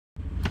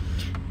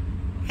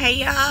Hey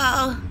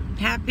y'all,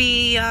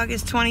 happy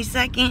August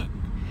 22nd.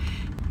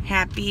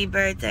 Happy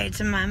birthday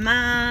to my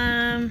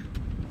mom.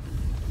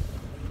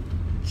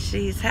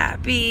 She's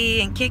happy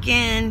and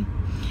kicking.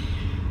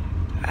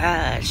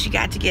 She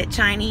got to get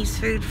Chinese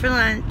food for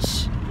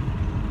lunch.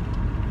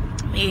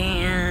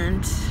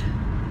 And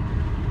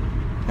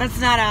that's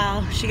not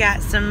all. She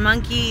got some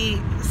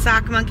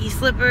sock monkey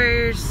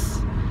slippers.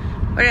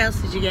 What else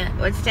did you get?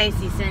 What'd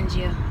Stacy send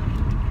you?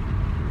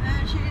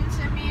 She didn't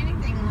send me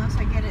anything unless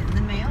I get it in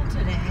the mail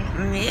today.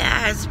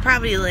 Yeah, it's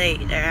probably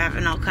late. They're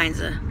having all kinds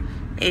of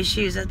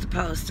issues at the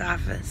post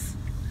office.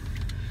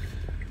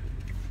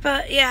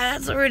 But yeah,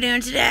 that's what we're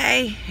doing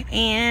today.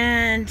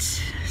 And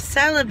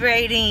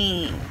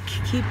celebrating.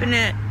 Keeping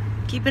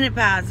it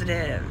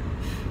positive.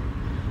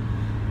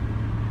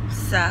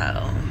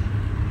 So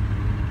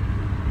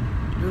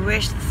we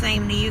wish the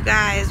same to you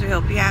guys. We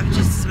hope you have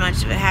just as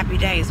much of a happy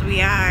day as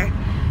we are.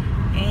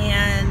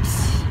 And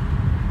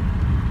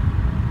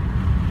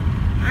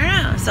I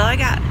don't know, that's all I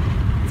got.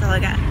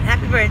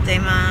 Happy birthday,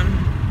 Mom.